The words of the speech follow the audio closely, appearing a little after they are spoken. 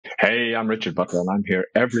Hey, I'm Richard Butler, and I'm here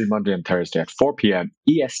every Monday and Thursday at 4 p.m.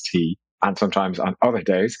 EST, and sometimes on other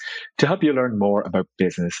days, to help you learn more about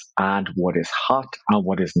business and what is hot and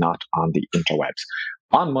what is not on the interwebs.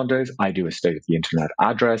 On Mondays, I do a state of the internet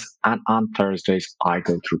address, and on Thursdays, I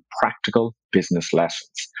go through practical business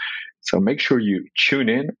lessons. So make sure you tune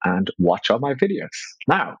in and watch all my videos.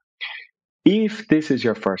 Now, if this is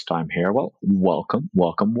your first time here, well, welcome,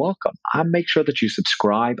 welcome, welcome. And make sure that you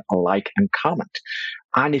subscribe, like, and comment.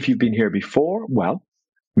 And if you've been here before, well,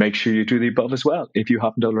 make sure you do the above as well if you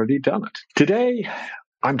haven't already done it. Today,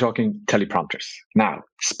 I'm talking teleprompters. Now,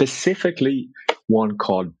 specifically one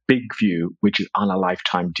called Bigvu, which is on a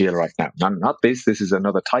lifetime deal right now. Not this is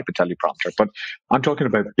another type of teleprompter, but I'm talking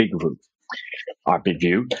about Bigvu, or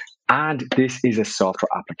Bigvu, and this is a software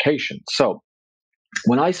application. So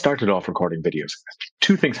when I started off recording videos,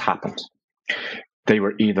 two things happened. They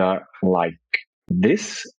were either like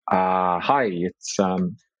this, hi,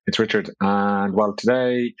 it's Richard, and well,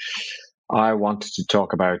 today I wanted to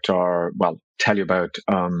talk about, or well, tell you about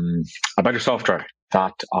a software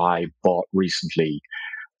that I bought recently.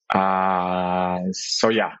 So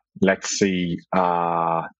yeah, let's see.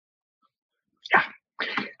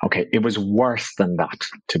 Okay, it was worse than that,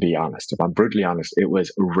 to be honest. If I'm brutally honest, it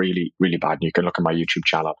was really, really bad. You can look at my YouTube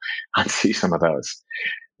channel and see some of those.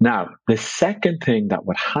 Now, the second thing that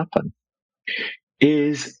would happen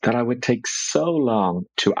is that I would take so long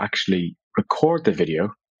to actually record the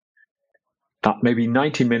video that maybe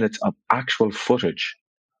 90 minutes of actual footage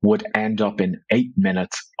would end up in 8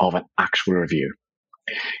 minutes of an actual review.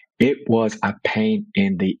 It was a pain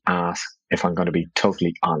in the ass, if I'm going to be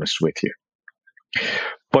totally honest with you.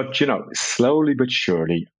 But, slowly but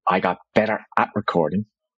surely, I got better at recording,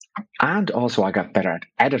 and also I got better at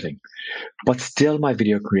editing. But still, my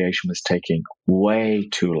video creation was taking way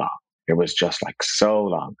too long. It was just like so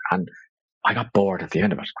long, and I got bored at the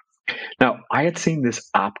end of it. Now, I had seen this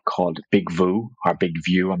app called Bigvu, or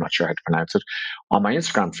Bigvu, I'm not sure how to pronounce it, on my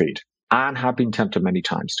Instagram feed, and have been tempted many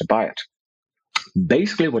times to buy it.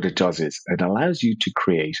 Basically, what it does is it allows you to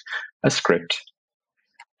create a script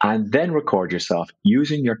and then record yourself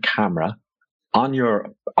using your camera on your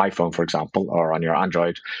iPhone, for example, or on your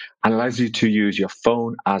Android, and allows you to use your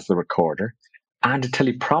phone as the recorder. And a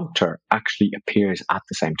teleprompter actually appears at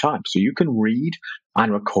the same time. So you can read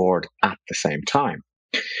and record at the same time.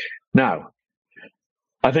 Now,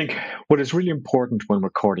 I think what is really important when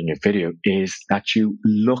recording a video is that you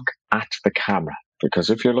look at the camera. Because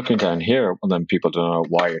if you're looking down here, well, then people don't know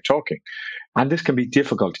why you're talking. And this can be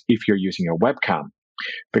difficult if you're using a webcam,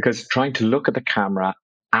 because trying to look at the camera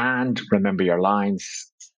and remember your lines,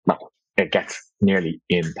 well, it gets nearly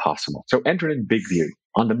impossible. So enter in Bigvu.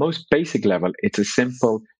 On the most basic level, it's a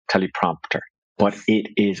simple teleprompter, but it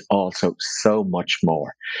is also so much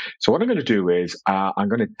more. So what I'm going to do is I'm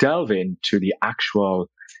going to delve into the actual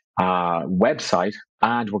website,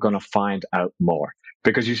 and we're going to find out more.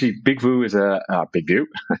 Because you see, Bigvu is Bigvu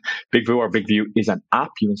or Bigvu is an app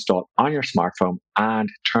you install on your smartphone and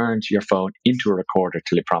turns your phone into a recorder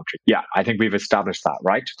teleprompter. Yeah, I think we've established that,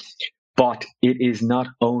 right? But it is not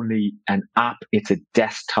only an app, it's a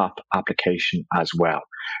desktop application as well.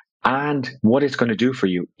 And what it's going to do for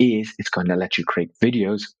you is it's going to let you create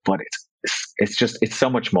videos, but it's so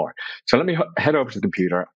much more. So let me head over to the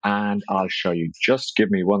computer and I'll show you. Just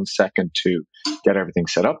give me 1 second to get everything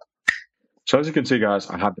set up. So as you can see, guys,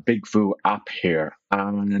 I have the Bigvu app here,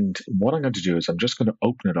 and what I'm going to do is I'm just going to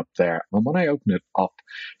open it up there. And when I open it up,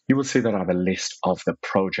 you will see that I have a list of the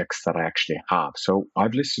projects that I actually have. So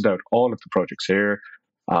I've listed out all of the projects here.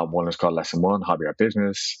 One is called Lesson 1, Hobby or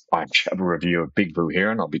Business. I have a review of Bigvu here,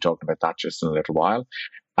 and I'll be talking about that just in a little while.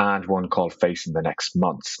 And one called Facing the Next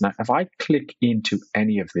Months. Now, if I click into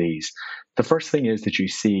any of these, the first thing is that you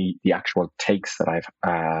see the actual takes that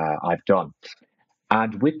I've done.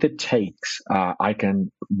 And with the takes, I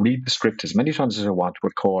can read the script as many times as I want to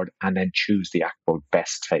record and then choose the actual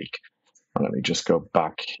best take. Let me just go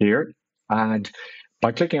back here. And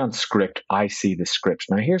by clicking on script, I see the script.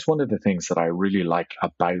 Now, here's one of the things that I really like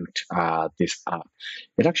about this app.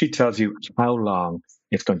 It actually tells you how long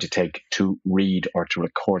it's going to take to read or to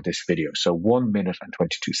record this video. So 1 minute and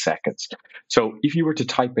 22 seconds. So if you were to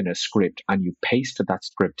type in a script and you pasted that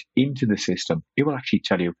script into the system, it will actually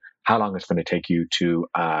tell you how long it's going to take you to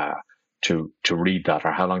read that,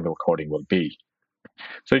 or how long the recording will be.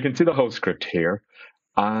 So you can see the whole script here.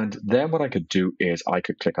 And then what I could do is I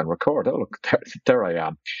could click on record. Oh, look, there I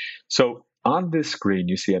am. So on this screen,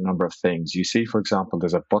 you see a number of things. You see, for example,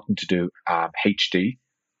 there's a button to do HD.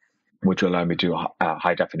 which will allow me to do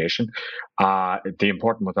high definition. The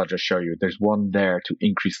important ones I'll just show you. There's one there to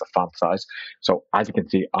increase the font size. So as you can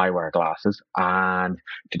see, I wear glasses, and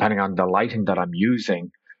depending on the lighting that I'm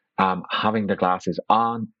using, having the glasses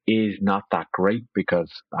on is not that great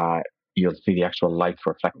because you'll see the actual lights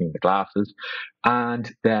reflecting the glasses.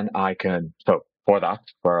 And then I can, so for that,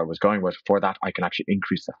 where I was going with, for that, I can actually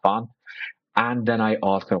increase the font. And then I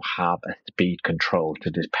also have a speed control to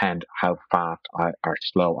depend how fast or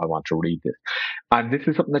slow I want to read this. And this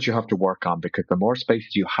is something that you have to work on, because the more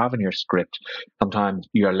spaces you have in your script, sometimes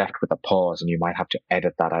you're left with a pause and you might have to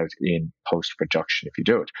edit that out in post-production if you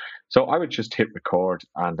do it. So I would just hit record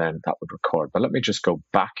and then that would record. But let me just go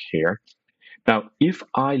back here. Now, if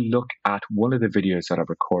I look at one of the videos that I've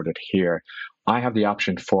recorded here, I have the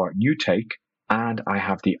option for new take, and I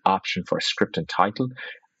have the option for script and title,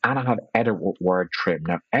 and I have edit with word trim.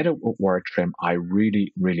 Now, edit with word trim, I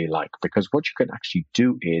really, really like, because what you can actually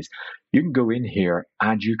do is you can go in here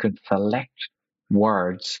and you can select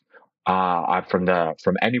words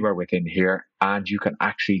from anywhere within here, and you can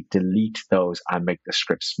actually delete those and make the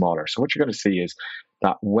script smaller. So what you're going to see is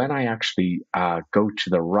that when I actually go to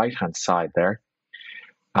the right-hand side there,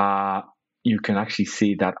 you can actually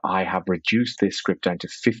see that I have reduced this script down to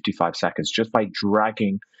 55 seconds just by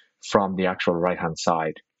dragging from the actual right-hand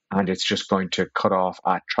side. And it's just going to cut off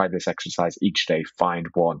at try this exercise each day, find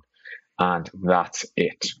one, and that's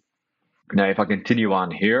it. Now, if I continue on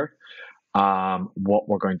here, what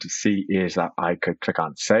we're going to see is that I could click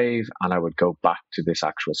on save and I would go back to this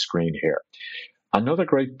actual screen here. Another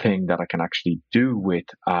great thing that I can actually do with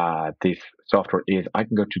this software is I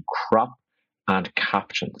can go to crop and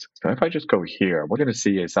captions. So if I just go here, what we're going to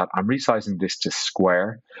see is that I'm resizing this to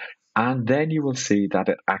square, and then you will see that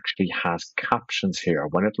it actually has captions here.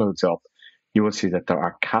 When it loads up, you will see that there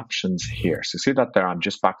are captions here. So see that there, I'm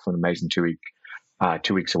just back from an amazing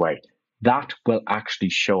 2 weeks away. That will actually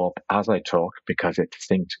show up as I talk because it's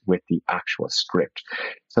synced with the actual script.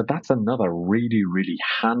 So that's another really, really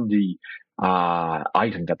handy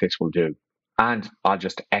item that this will do. And I'll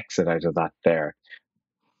just exit out of that there.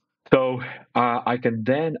 So I can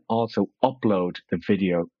then also upload the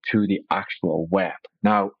video to the actual web.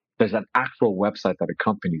 Now, there's an actual website that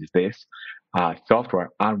accompanies this software.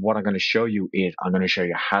 And what I'm going to show you is I'm going to show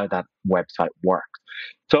you how that website works.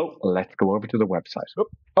 So let's go over to the website.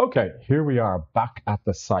 Okay, here we are back at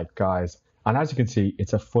the site, guys. And as you can see,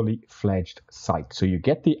 it's a fully fledged site. So you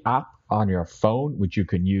get the app on your phone, which you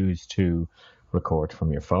can use to record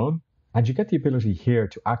from your phone. And you get the ability here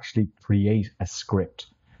to actually create a script.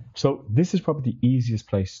 So this is probably the easiest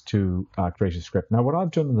place to create a script. Now, what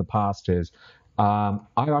I've done in the past is I've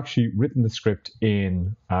actually written the script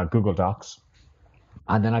in Google Docs,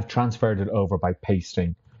 and then I've transferred it over by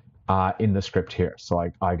pasting in the script here. So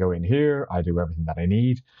I go in here, I do everything that I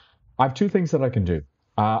need. I have two things that I can do.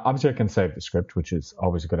 Obviously, I can save the script, which is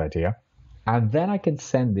always a good idea. And then I can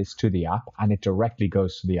send this to the app, and it directly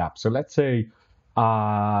goes to the app. So let's say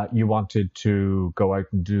you wanted to go out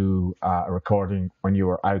and do a recording when you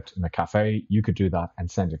were out in a cafe, you could do that and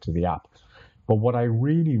send it to the app. But what I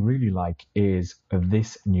really, really like is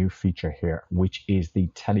this new feature here, which is the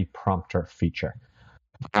Teleprompter feature.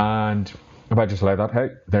 And if I just allow that, hey,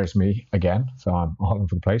 there's me again. So I'm all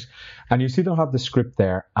over the place. And you see they'll have the script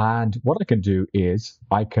there. And what I can do is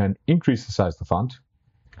I can increase the size of the font.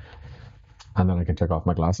 And then I can take off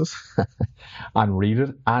my glasses and read it.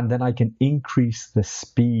 And then I can increase the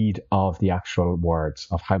speed of the actual words,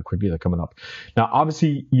 of how quickly they're coming up. Now,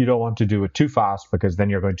 obviously, you don't want to do it too fast because then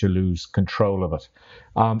you're going to lose control of it.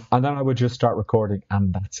 And then I would just start recording,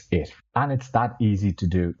 and that's it. And it's that easy to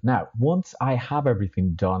do. Now, once I have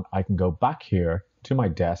everything done, I can go back here to my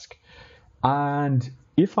desk. And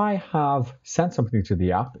if I have sent something to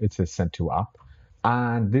the app, it says sent to app.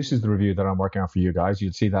 And this is the review that I'm working on for you guys.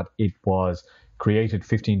 You'll see that it was created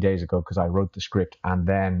 15 days ago because I wrote the script, and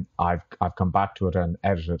then I've come back to it and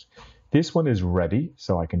edited it. This one is ready,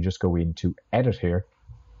 so I can just go into edit here.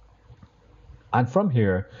 And from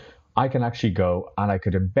here, I can actually go and I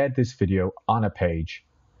could embed this video on a page,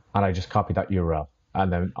 and I just copy that URL,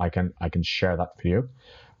 and then I can share that for you.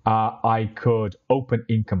 I could open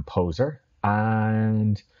in Composer,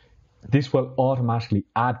 and this will automatically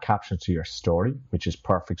add captions to your story, which is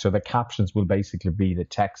perfect. So the captions will basically be the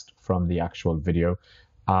text from the actual video,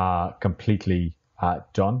 completely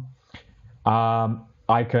done.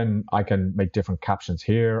 I can make different captions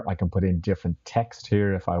here. I can put in different text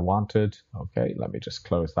here if I wanted. Okay, let me just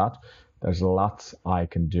close that. There's lots I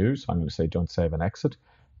can do. So I'm going to say don't save and exit.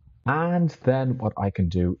 And then what I can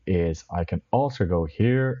do is I can also go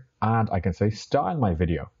here and I can say style my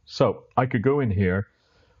video. So I could go in here.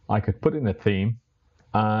 I could put in a theme,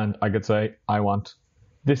 and I could say, I want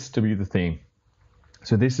this to be the theme.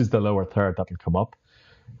 So this is the lower third that will come up.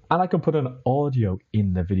 And I can put an audio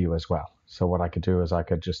in the video as well. So what I could do is I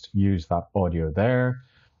could just use that audio there,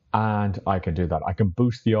 and I can do that. I can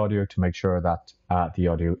boost the audio to make sure that the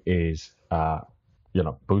audio is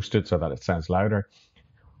boosted so that it sounds louder.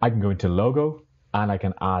 I can go into logo, and I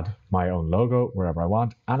can add my own logo wherever I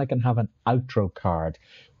want, and I can have an outro card,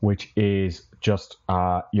 which is just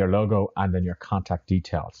your logo and then your contact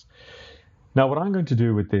details. Now, what I'm going to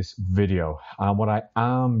do with this video, and what I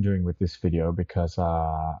am doing with this video, because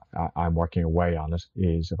I'm working away on it,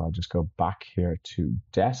 is if I'll just go back here to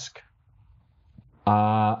desk,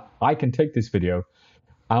 I can take this video.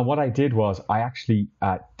 And what I did was I actually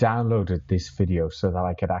downloaded this video so that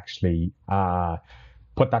I could actually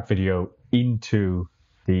put that video into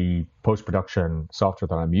the post-production software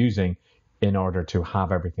that I'm using in order to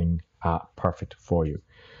have everything perfect for you.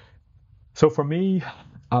 So for me,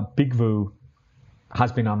 Bigvu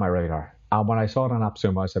has been on my radar. And when I saw it on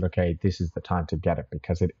AppSumo, I said, okay, this is the time to get it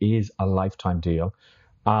because it is a lifetime deal.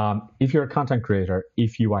 If you're a content creator,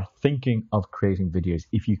 if you are thinking of creating videos,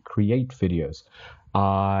 if you create videos,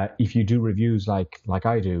 if you do reviews like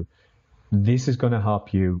I do, this is going to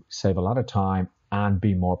help you save a lot of time and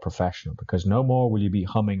be more professional, because no more will you be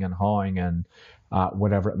humming and hawing and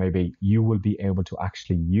whatever it may be. You will be able to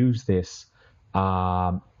actually use this in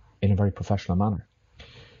a very professional manner.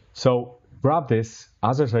 So grab this.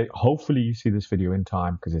 As I say, hopefully you see this video in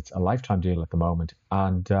time because it's a lifetime deal at the moment.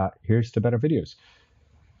 And here's to better videos.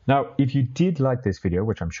 Now, if you did like this video,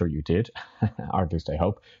 which I'm sure you did, or at least I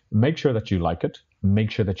hope, make sure that you like it.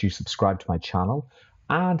 Make sure that you subscribe to my channel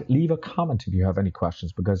and leave a comment if you have any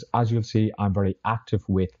questions, because as you'll see, I'm very active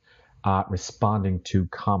with responding to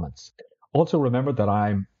comments. Also, remember that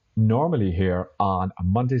I'm normally here on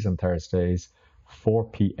Mondays and Thursdays, 4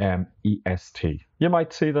 p.m. EST. You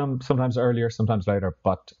might see them sometimes earlier, sometimes later,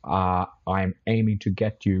 but I'm aiming to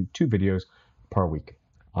get you 2 videos per week.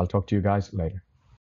 I'll talk to you guys later.